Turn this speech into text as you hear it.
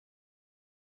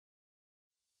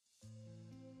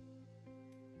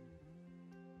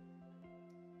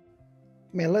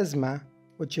Melasma,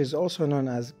 which is also known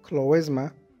as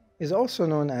cloisma, is also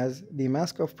known as the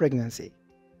mask of pregnancy.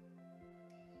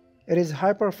 It is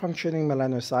hyperfunctioning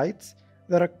melanocytes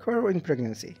that occur in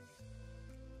pregnancy.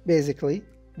 Basically,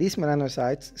 these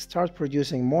melanocytes start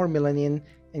producing more melanin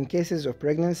in cases of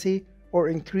pregnancy or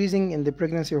increasing in the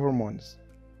pregnancy hormones.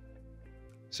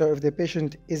 So if the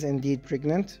patient is indeed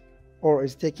pregnant or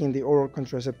is taking the oral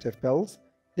contraceptive pills,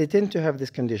 they tend to have this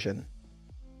condition.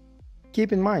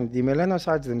 Keep in mind, the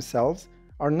melanocytes themselves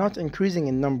are not increasing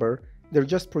in number, they're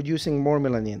just producing more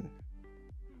melanin.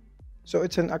 So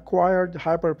it's an acquired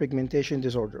hyperpigmentation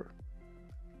disorder.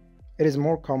 It is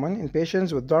more common in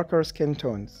patients with darker skin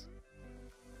tones.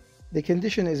 The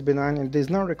condition is benign and does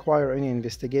not require any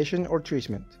investigation or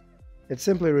treatment. It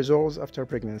simply resolves after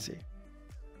pregnancy.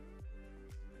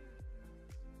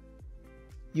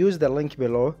 Use the link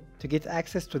below to get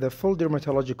access to the full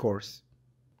dermatology course.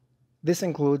 This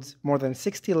includes more than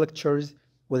 60 lectures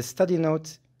with study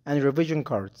notes and revision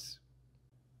cards.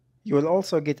 You will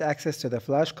also get access to the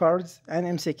flashcards and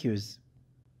MCQs.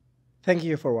 Thank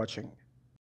you for watching.